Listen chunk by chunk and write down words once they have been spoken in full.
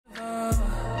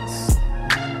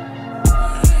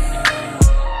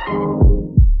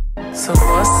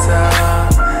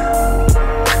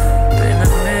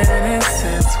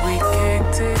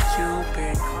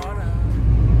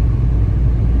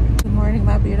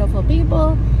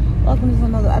people. Welcome to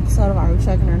another episode of Are We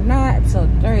Trucking or Not, episode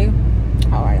 3.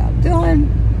 How are y'all doing?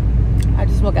 I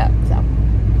just woke up, so,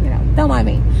 don't mind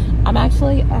me. I'm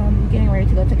actually getting ready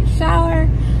to go take a shower.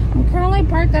 I'm currently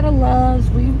parked at a Love's.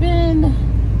 We've been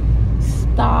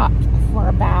stopped for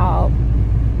about...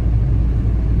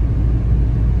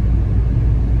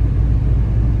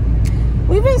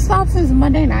 We've been stopped since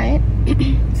Monday night.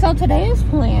 So today's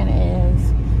plan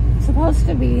is supposed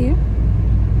to be,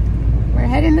 we're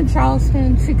heading to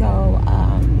Charleston to go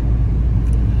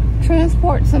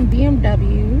transport some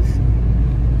BMWs.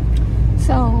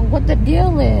 So what the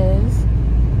deal is,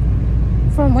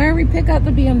 from where we pick up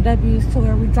the BMWs to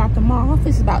where we drop them off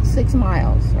is about 6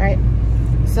 miles, right?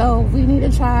 So we need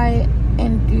to try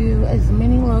and do as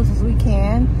many loads as we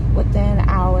can within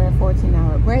our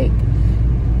 14-hour break.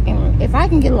 And if I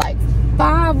can get like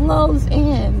 5 loads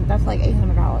in, that's like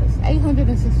 $800,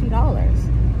 $860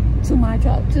 to my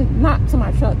truck, not to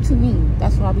my truck, to me.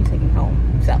 That's what I'll be taking home.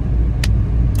 So,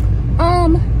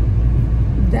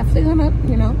 definitely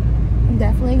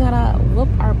gonna whoop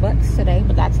our butts today,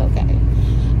 but that's okay.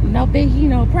 No biggie,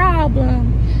 no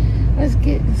problem. Let's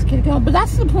get it going. But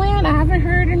that's the plan. I haven't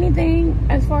heard anything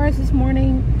as far as this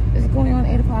morning. It's going on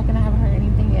 8 o'clock and I haven't heard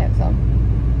anything yet, so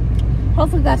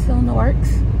hopefully that's still in the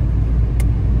works.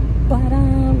 But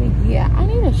yeah, I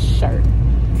need a shirt.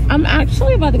 I'm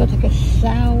actually about to go take a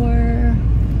shower,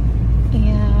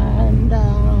 and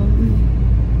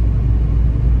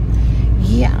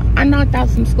yeah, I knocked out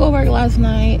some schoolwork last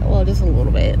night. Well, just a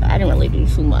little bit. I didn't really do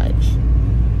too much.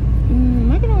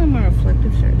 Am I gonna wear my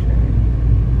reflective shirt today?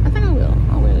 I think I will.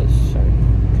 I'll wear this shirt.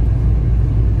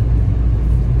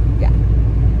 Yeah,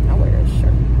 I'll wear this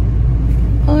shirt.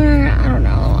 Or I don't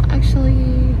know. Actually,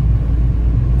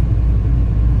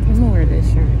 I'm gonna wear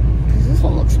this shirt because this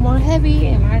one looks more heavy,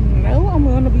 and I know I'm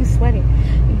gonna be sweating.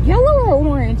 Yellow or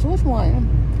orange? Which one?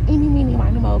 Eeny, meeny,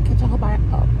 miny, mo. Catch a hoe by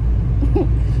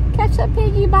catch a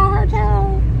piggy by her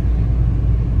tail.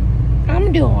 I'm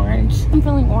gonna do orange. I'm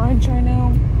feeling orange right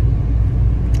now.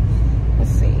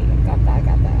 Let's see. Got that.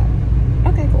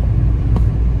 Okay, cool.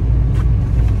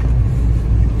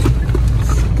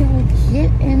 Let's go get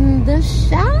in the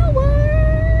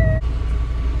shower.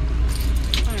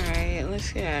 Alright,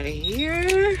 let's get out of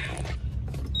here.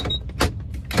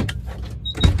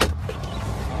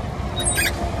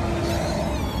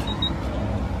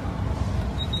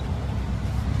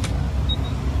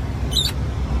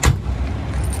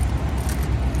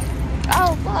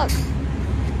 Oh, look.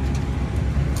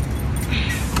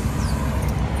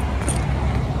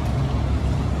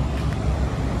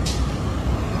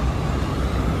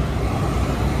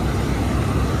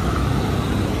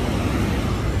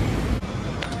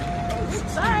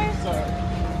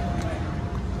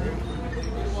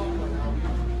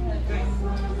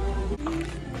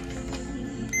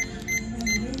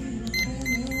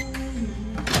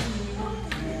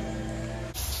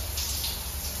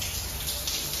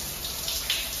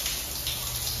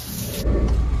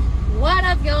 What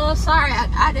up, y'all? Sorry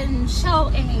I didn't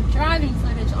show any driving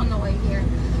footage on the way here,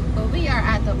 but we are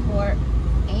at the port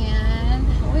and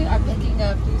we are picking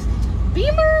up these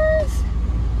Beamers.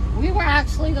 We were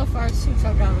actually the first 2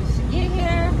 truck drivers to get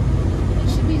here. There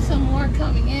should be some more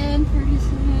coming in pretty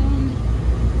soon.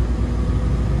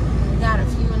 We got a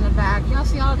few in the back. Y'all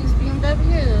see all these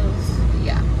BMWs?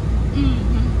 Yeah.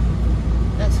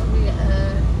 That's what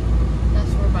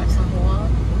we're about to walk.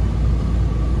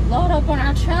 Load up on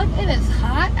our truck. It is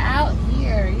hot out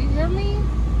here. You hear me?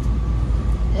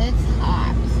 It's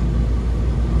hot.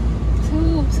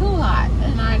 Too hot.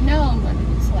 And I know I'm going to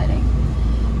be sweating.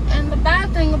 And the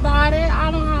bad thing about it,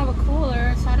 I don't have a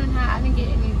cooler, so I didn't get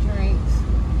any drinks.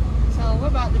 So we're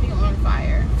about to be on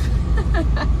fire.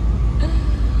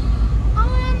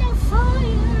 On a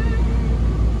fire.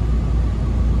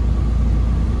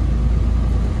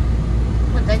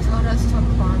 But they told us to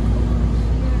park here.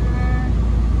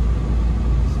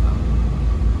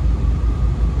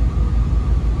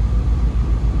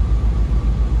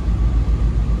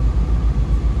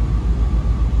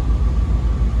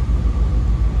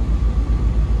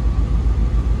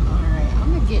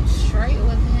 Straight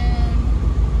with him,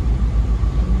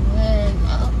 and then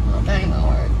that ain't gonna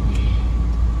work.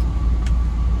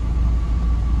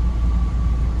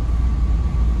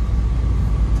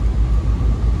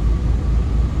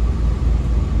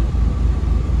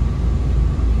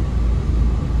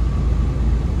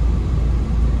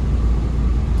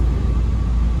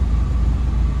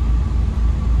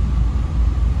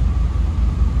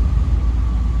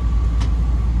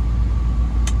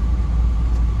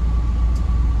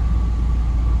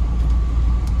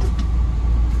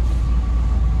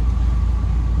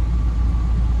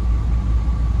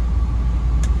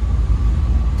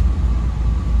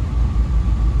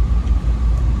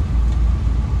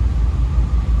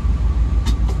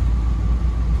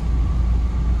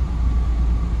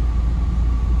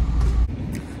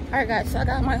 Alright guys, so I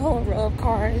got my whole row of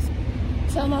cars.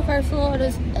 So my first load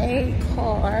is 8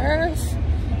 cars,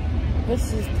 which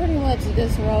is pretty much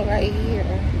this row right here.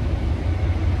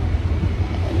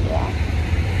 And yeah,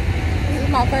 this is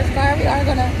my first car. We are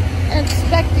gonna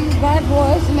inspect these bad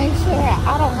boys to make sure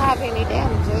I don't have any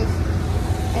damages.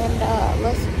 And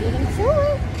let's get into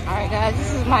it. Alright guys,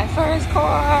 this is my first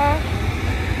car.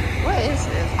 What is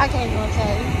this? I can't even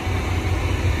tell you.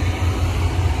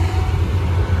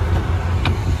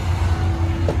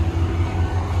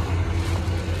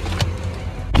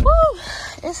 Woo!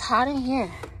 It's hot in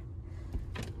here.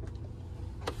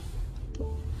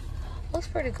 Looks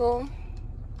pretty cool.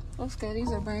 Looks good.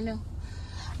 These are brand new.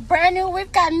 Brand new.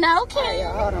 We've got no key. Alright,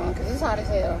 y'all, hold on, because it's hot as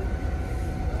hell.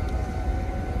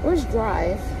 Where's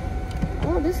drive?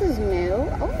 Oh, this is new.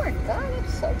 Oh my god,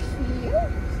 it's so cute.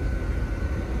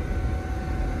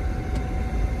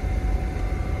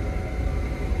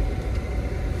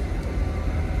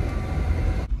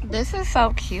 This is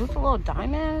so cute, the little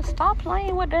diamonds. Stop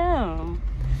playing with them.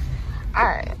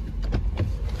 Alright.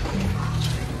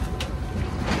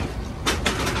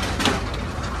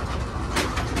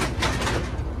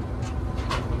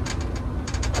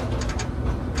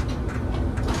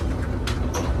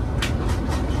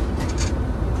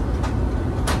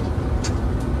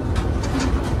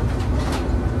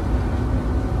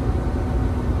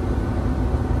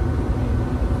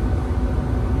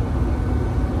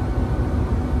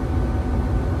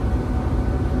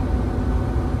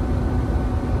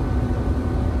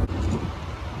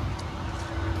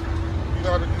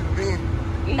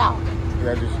 No.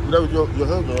 Yeah, that was your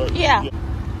husband, right? Yeah.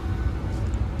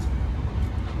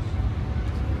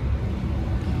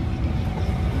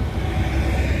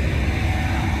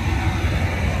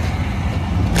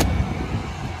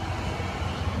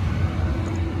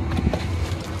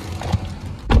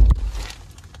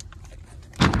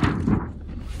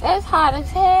 It's hot as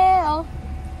hell.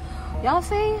 Y'all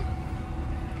see?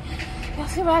 Y'all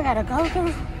see what I gotta go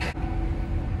through?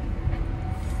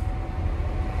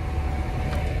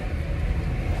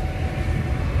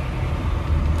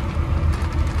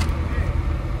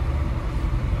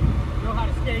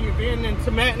 You're being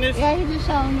into madness? Yeah, you just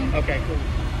showed me. Okay, cool.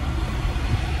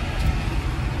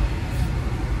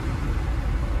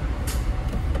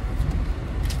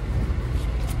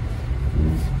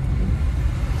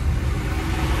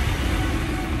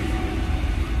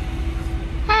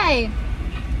 Hey,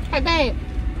 babe,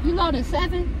 you loading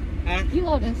 7? Huh? You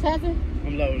loading 7?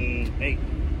 I'm loading 8.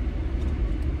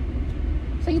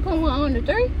 So you put one on the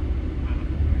 3?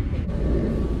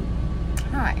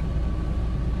 Hi.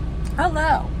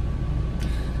 Hello.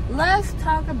 Let's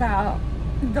talk about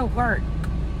the work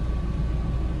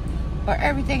or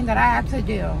everything that I have to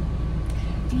do.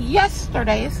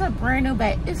 Yesterday, it's a brand new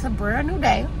day. It's a brand new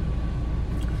day.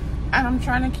 And I'm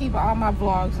trying to keep all my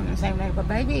vlogs on the same day. But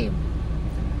baby,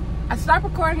 I stopped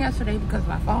recording yesterday because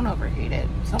my phone overheated.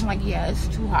 So I'm like, yeah, it's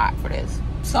too hot for this.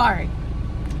 Sorry.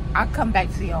 I'll come back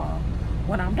to y'all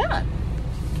when I'm done.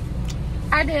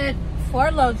 I did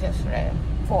 4 loads yesterday.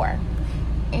 4.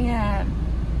 And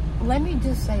let me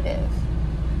just say this.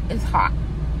 It's hot.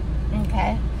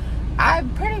 Okay? I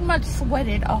pretty much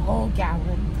sweated a whole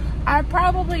gallon. I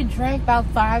probably drank about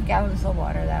 5 gallons of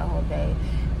water that whole day.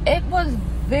 It was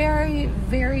very,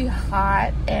 very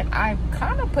hot. And I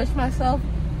kind of pushed myself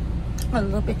a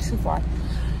little bit too far.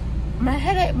 I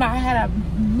had a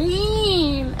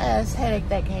mean ass headache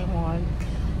that came on.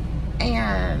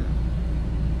 And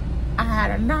I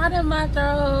had a knot in my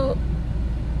throat.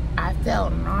 I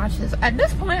felt nauseous. At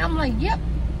this point, I'm like, yep,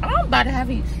 I'm about to have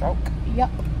a heat stroke. Yep,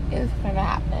 it's gonna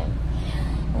happen.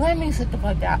 Let me sit the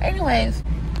fuck down. Anyways,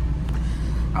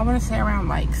 I want to say around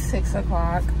like 6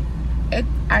 o'clock,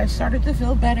 I started to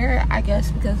feel better, I guess,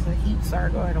 because the heat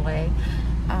started going away.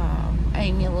 I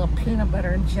ate me a little peanut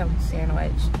butter and jelly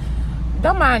sandwich.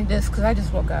 Don't mind this, because I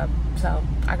just woke up, so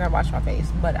I gotta wash my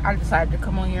face. But I decided to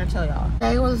come on here and tell y'all.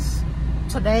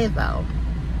 Today, though,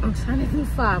 I'm trying to do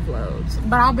 5 loads,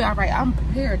 but I'll be all right. I'm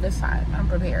prepared this time. I'm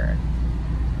prepared.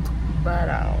 But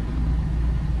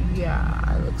yeah,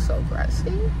 I look so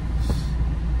grassy.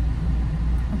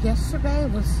 Yesterday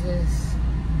was just,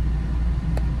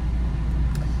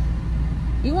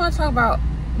 you want to talk about,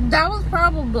 that was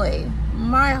probably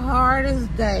my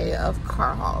hardest day of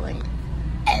car hauling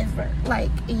ever.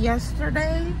 Like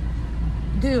yesterday,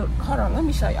 dude, hold on, let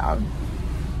me show y'all.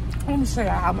 Let me show y'all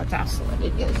how much I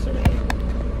sweated yesterday.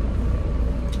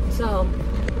 So,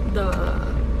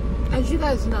 as you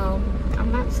guys know,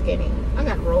 I'm not skinny. I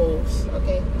got rolls,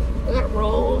 okay? I got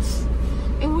rolls.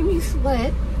 And when you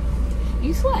sweat,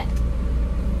 you sweat.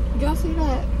 Y'all see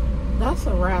that? That's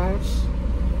a rash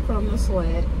from the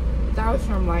sweat. But that was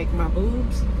from like my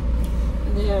boobs.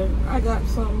 And then I got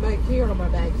some back here on my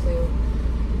back too.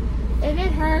 And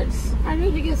it hurts. I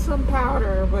need to get some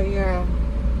powder, but yeah,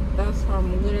 that's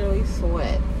from literally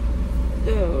sweat.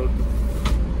 Dude.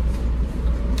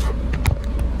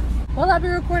 Will I be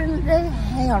recording today?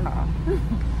 Hell no.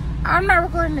 I'm not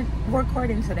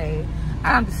recording today.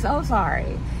 I'm so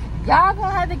sorry. Y'all gonna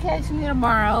have to catch me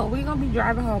tomorrow. We're gonna be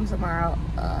driving home tomorrow.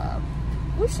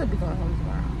 We should be going home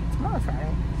tomorrow. Tomorrow's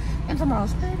Friday. And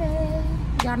tomorrow's Friday.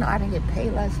 Y'all know I didn't get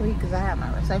paid last week because I had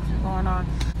my reception going on.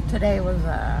 Today was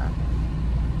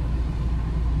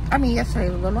yesterday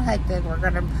was a little hectic.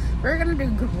 We're gonna do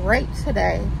great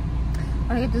today. I'm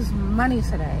gonna get this money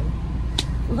today.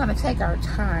 We're gonna take our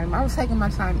time. I was taking my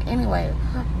time anyway.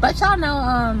 But y'all know,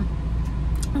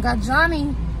 I got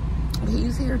Johnny.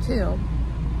 He's here too.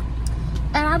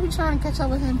 And I be trying to catch up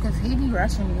with him because he be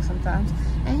rushing me sometimes.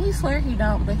 And he swear he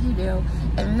don't, but he do.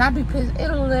 And I be pissed.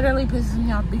 It literally pisses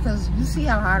me off because you see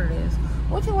how hot it is.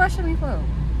 What you rushing me for?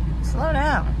 Slow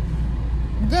down.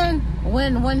 Then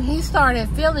when he started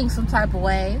feeling some type of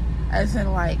way, as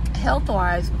in like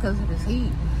health-wise because of his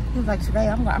heat, he was like, today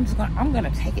I'm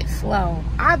gonna take it slow.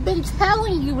 I've been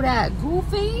telling you that,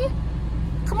 Goofy.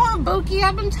 Come on, Bookie.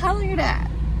 I've been telling you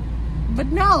that. But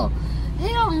no,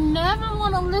 he'll never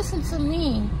want to listen to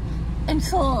me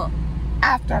until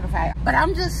after the fact. But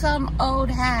I'm just some old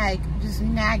hag just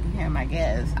nagging him, I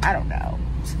guess. I don't know.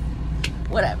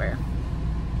 Whatever.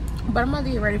 But I'm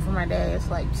gonna get ready for my day. It's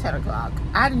like 10 o'clock.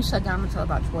 I didn't shut down until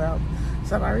about 12.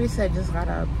 So my reset just got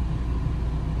up.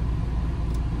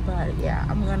 But yeah,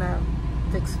 I'm gonna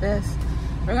fix this.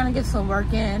 We're gonna get some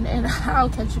work in, and I'll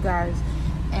catch you guys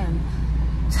in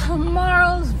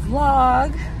tomorrow's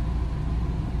vlog.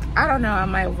 I don't know, I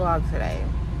might vlog today.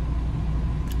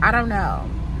 I don't know.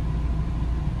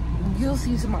 You'll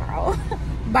see tomorrow.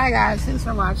 Bye guys, thanks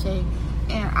for watching,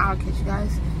 and I'll catch you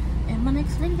guys in my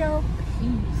next video.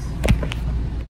 Peace.